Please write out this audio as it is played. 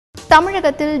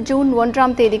தமிழகத்தில் ஜூன்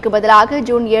 1ஆம் தேதிக்கு பதிலாக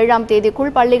ஜூன் 7ஆம்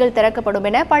தேதிக்குள் பள்ளிகள் திறக்கப்படும்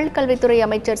என பள்ளிக்கல்வித்துறை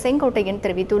அமைச்சர் செங்கோட்டையன்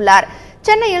தெரிவித்துள்ளார்.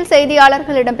 சென்னையில்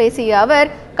செய்தியாளர்களிடம் பேசிய அவர்,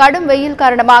 கடும் வெயில்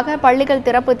காரணமாக பள்ளிகள்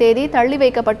திறப்பு தேதி தள்ளி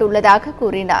வைக்கப்பட்டுள்ளதாக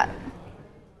கூறினார்.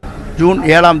 ஜூன்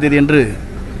 7ஆம் தேதி என்று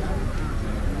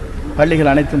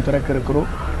பள்ளிகள் அனைத்தும் திறக்க இருக்கிறோம்.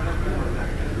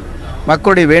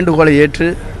 மக்களுடைய வேண்டுகோளை ஏற்று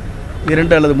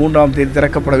 2 அல்லது 3ஆம் தேதி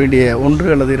திறக்கப்பட வேண்டிய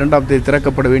 1 அல்லது 2ஆம் தேதி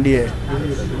திறக்கப்பட வேண்டிய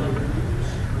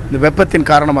இந்த வெப்பத்தின்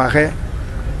காரணமாக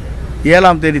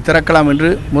 7ஆம் தேதி திறக்கலாம் என்று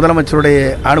முதலமைச்சருடைய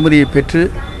அனுமதியை பெற்று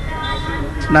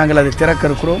நாங்கள் அதை திறக்க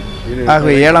இருக்கிறோம்.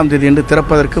 ஆகவே 7ஆம் தேதி என்று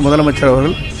திறப்பதற்கு முதலமைச்சர்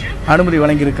அவர்கள் அனுமதி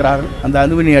வழங்கியிருக்கிறார்கள். அந்த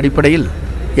அனுமதி அடிப்படையில்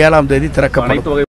 7ஆம் தேதி திறக்கப்படும்.